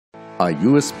Are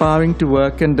you aspiring to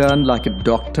work and earn like a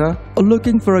doctor or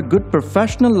looking for a good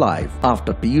professional life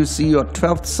after PUC or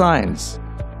 12th Science?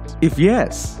 If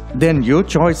yes, then your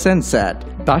choice ends at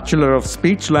Bachelor of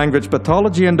Speech Language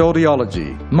Pathology and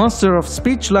Audiology, Master of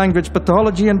Speech Language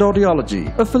Pathology and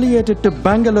Audiology, affiliated to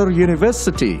Bangalore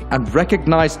University and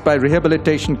recognized by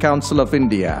Rehabilitation Council of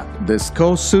India. This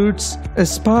course suits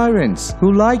aspirants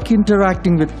who like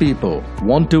interacting with people,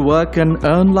 want to work and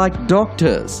earn like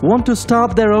doctors, want to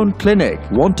start their own clinic,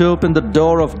 want to open the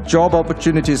door of job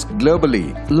opportunities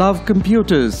globally, love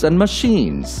computers and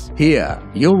machines. Here,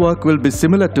 your work will be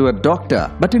similar to a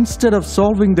doctor, but instead of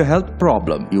solving the health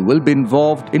problem, you will be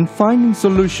involved in finding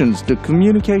solutions to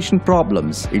communication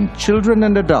problems in children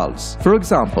and adults. For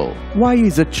example, why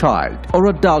is a child or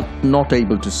adult not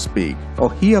able to speak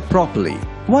or hear properly?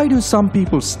 Why do some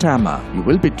people stammer? You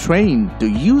will be trained to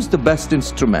use the best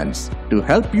instruments to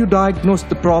help you diagnose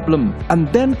the problem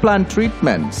and then plan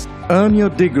treatments. Earn your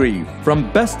degree from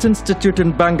Best Institute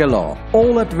in Bangalore,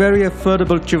 all at very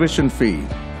affordable tuition fee.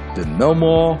 To know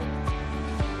more,